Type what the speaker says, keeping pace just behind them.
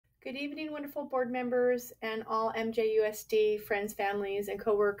Good evening, wonderful board members and all MJUSD friends, families, and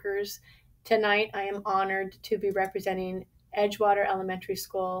coworkers. Tonight, I am honored to be representing Edgewater Elementary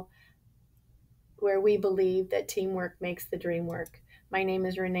School, where we believe that teamwork makes the dream work. My name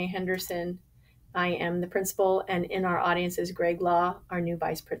is Renee Henderson. I am the principal, and in our audience is Greg Law, our new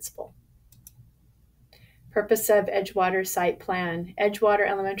vice principal. Purpose of Edgewater Site Plan. Edgewater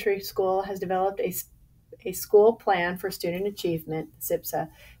Elementary School has developed a school plan for student achievement, SIPSA,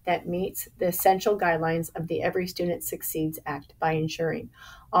 that meets the essential guidelines of the Every Student Succeeds Act by ensuring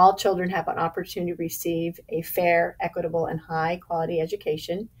all children have an opportunity to receive a fair, equitable, and high-quality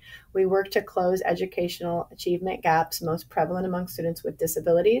education. We work to close educational achievement gaps most prevalent among students with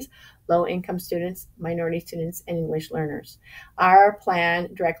disabilities, low-income students, minority students, and English learners. Our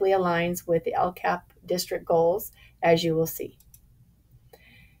plan directly aligns with the LCAP district goals, as you will see.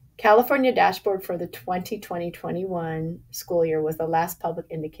 California dashboard for the 2020-21 school year was the last public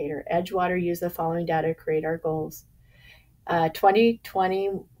indicator. Edgewater used the following data to create our goals.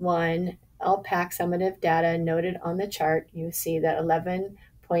 2021 LPAC summative data noted on the chart. You see that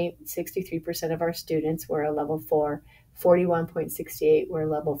 11.63% of our students were a level 4, 41.68 were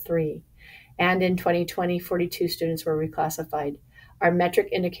level 3. And in 2020, 42 students were reclassified. Our metric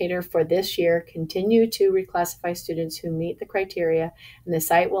indicator for this year continue to reclassify students who meet the criteria, and the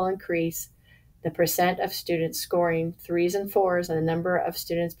site will increase the percent of students scoring 3s and 4s and the number of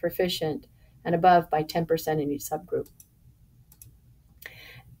students proficient and above by 10% in each subgroup.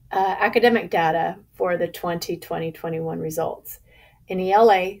 Academic data for the 2020-21 results. In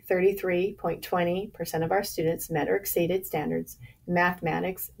ELA, 33.20% of our students met or exceeded standards. In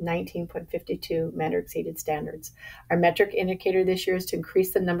mathematics, 19.52 met or exceeded standards. Our metric indicator this year is to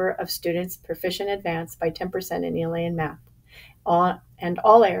increase the number of students proficient advanced by 10% in ELA and math. All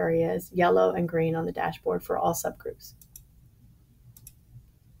areas, yellow and green on the dashboard for all subgroups.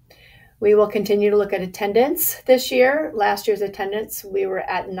 We will continue to look at attendance this year. Last year's attendance, we were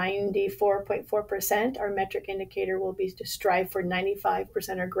at 94.4%. Our metric indicator will be to strive for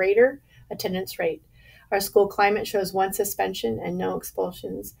 95% or greater attendance rate. Our school climate shows 1 suspension and no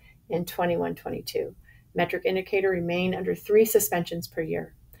expulsions in 21-22. Metric indicator remain under 3 suspensions per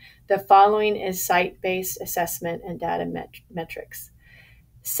year. The following is site-based assessment and data metrics.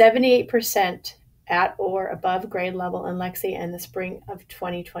 78% at or above grade level in Lexi in the spring of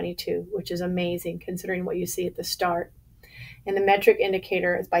 2022, which is amazing considering what you see at the start. And the metric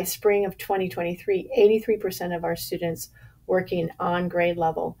indicator is by spring of 2023, 83% of our students working on grade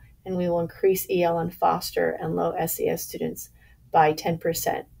level, and we will increase EL and foster and low SES students by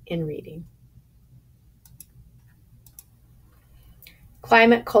 10% in reading.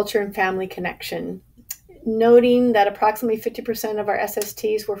 Climate, culture, and family connection. Noting that approximately 50% of our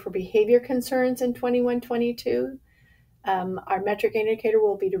SSTs were for behavior concerns in 21-22. Our metric indicator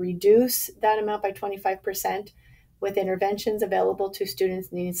will be to reduce that amount by 25% with interventions available to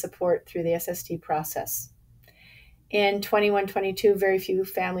students needing support through the SST process. In 21-22, very few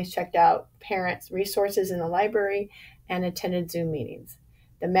families checked out parents' resources in the library and attended Zoom meetings.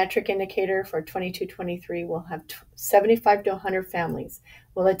 The metric indicator for 22-23 will have 75 to 100 families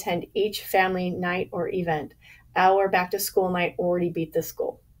will attend each family night or event. Our back to school night already beat this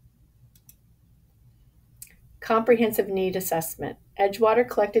goal. Comprehensive need assessment. Edgewater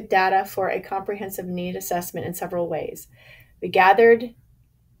collected data for a comprehensive need assessment in several ways. We gathered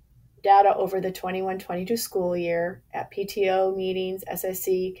data over the 21-22 school year at PTO meetings,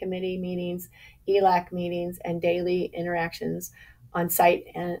 SSC committee meetings, ELAC meetings, and daily interactions on site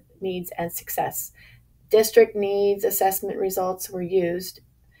and needs and success. District needs assessment results were used.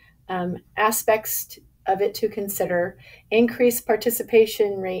 Aspects of it to consider: increased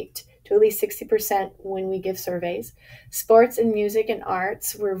participation rate to at least 60% when we give surveys. Sports and music and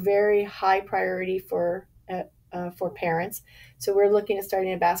arts were very high priority for parents. So we're looking at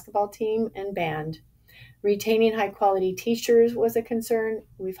starting a basketball team and band. Retaining high quality teachers was a concern.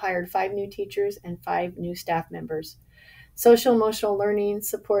 We've hired 5 new teachers and 5 new staff members. Social emotional learning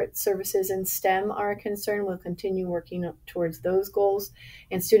support services in STEM are a concern. We'll continue working towards those goals.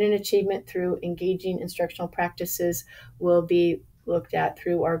 And student achievement through engaging instructional practices will be looked at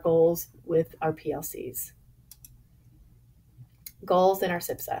through our goals with our PLCs. Goals in our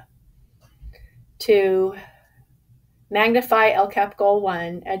SIPSA. To magnify LCAP Goal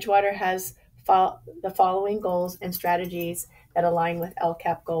 1, Edgewater has the following goals and strategies that align with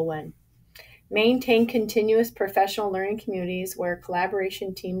LCAP Goal 1. Maintain continuous professional learning communities where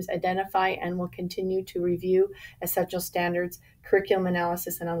collaboration teams identify and will continue to review essential standards, curriculum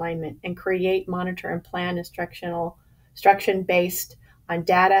analysis and alignment, and create, monitor, and plan instruction based on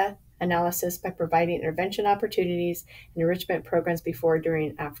data analysis by providing intervention opportunities and enrichment programs before,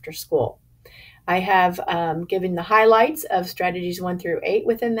 during, and after school. I have given the highlights of strategies 1 through 8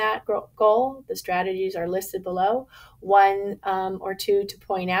 within that goal. The strategies are listed below. One or two to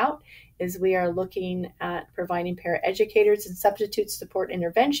point out is we are looking at providing paraeducators and substitute support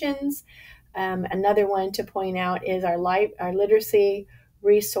interventions. Another one to point out is our literacy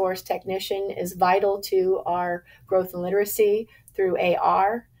resource technician is vital to our growth and literacy through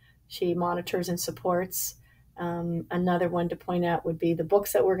AR. She monitors and supports. Another one to point out would be the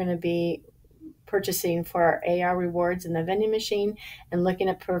books that we're going to be purchasing for our AR rewards in the vending machine, and looking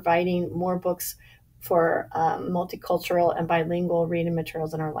at providing more books for multicultural and bilingual reading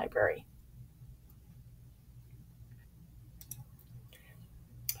materials in our library.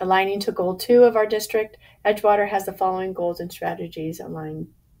 Aligning to Goal 2 of our district, Edgewater has the following goals and strategies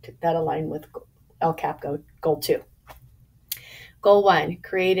that align with LCAP Goal 2. Goal 1,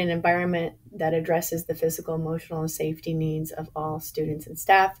 create an environment that addresses the physical, emotional, and safety needs of all students and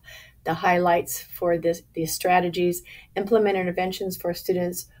staff. The highlights for these strategies: implement interventions for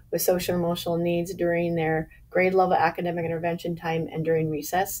students with social and emotional needs during their grade level academic intervention time and during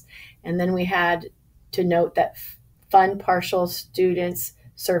recess. And then we had to note that fund partial students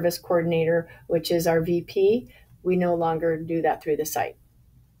service coordinator, which is our VP, we no longer do that through the site.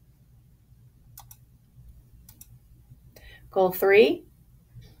 Goal 3,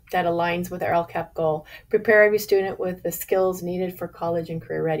 that aligns with our LCAP goal: prepare every student with the skills needed for college and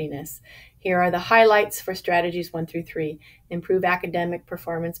career readiness. Here are the highlights for strategies 1 through 3. Improve academic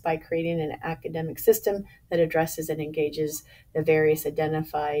performance by creating an academic system that addresses and engages the various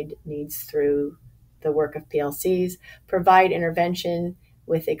identified needs through the work of PLCs. Provide intervention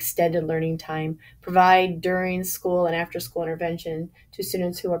with extended learning time. Provide during school and after school intervention to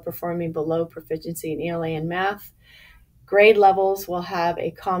students who are performing below proficiency in ELA and math. Grade levels will have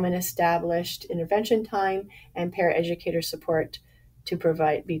a common established intervention time and paraeducator support to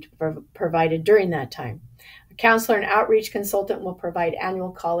be provided during that time. A counselor and outreach consultant will provide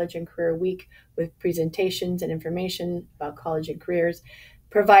annual college and career week with presentations and information about college and careers.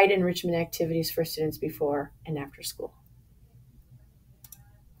 Provide enrichment activities for students before and after school.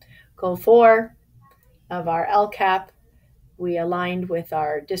 Goal 4 of our LCAP, we aligned with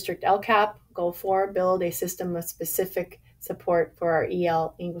our district LCAP. Goal 4, build a system of specific support for our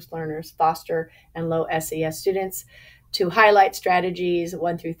EL English learners, foster, and low SES students. To highlight strategies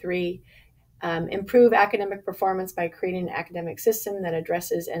 1 through 3, improve academic performance by creating an academic system that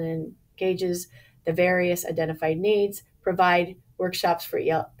addresses and engages the various identified needs. Provide workshops for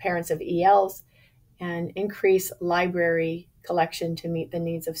parents of ELs, and increase library collection to meet the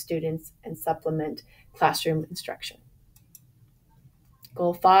needs of students and supplement classroom instruction.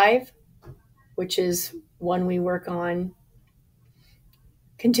 Goal 5, which is one we work on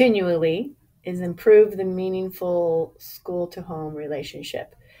continually, is improve the meaningful school-to-home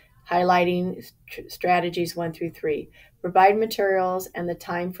relationship, highlighting strategies 1 through 3. Provide materials and the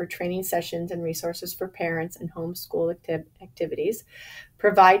time for training sessions and resources for parents and homeschool activities.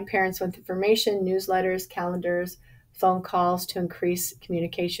 Provide parents with information, newsletters, calendars, phone calls to increase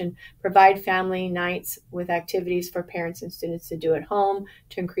communication. Provide family nights with activities for parents and students to do at home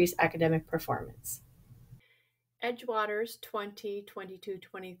to increase academic performance. Edgewater's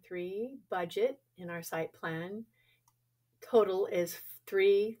 2022-23 budget in our site plan total is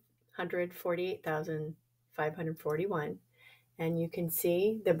 $348,541, and you can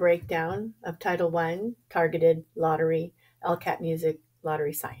see the breakdown of Title I, targeted lottery, LCAP music,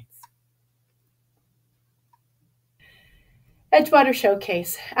 lottery science. Edgewater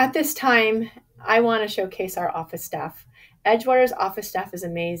Showcase. At this time, I want to showcase our office staff. Edgewater's office staff is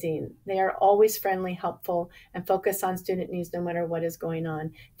amazing. They are always friendly, helpful, and focused on student needs no matter what is going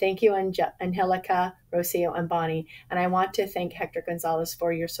on. Thank you, Angelica, Rocio, and Bonnie. And I want to thank Hector Gonzalez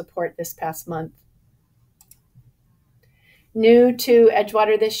for your support this past month. New to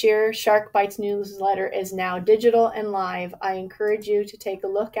Edgewater this year, Shark Bites newsletter is now digital and live. I encourage you to take a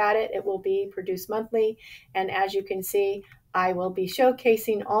look at it. It will be produced monthly. And as you can see, I will be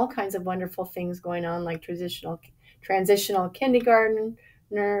showcasing all kinds of wonderful things going on, like transitional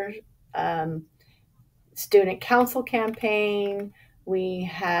kindergartner, student council campaign. We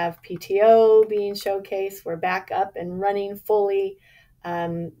have PTO being showcased. We're back up and running fully.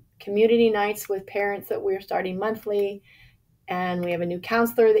 Community nights with parents that we're starting monthly. And we have a new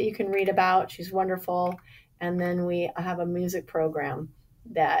counselor that you can read about. She's wonderful. And then we have a music program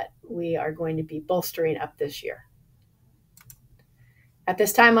that we are going to be bolstering up this year. At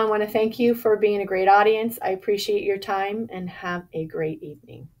this time, I want to thank you for being a great audience. I appreciate your time and have a great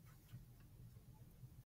evening.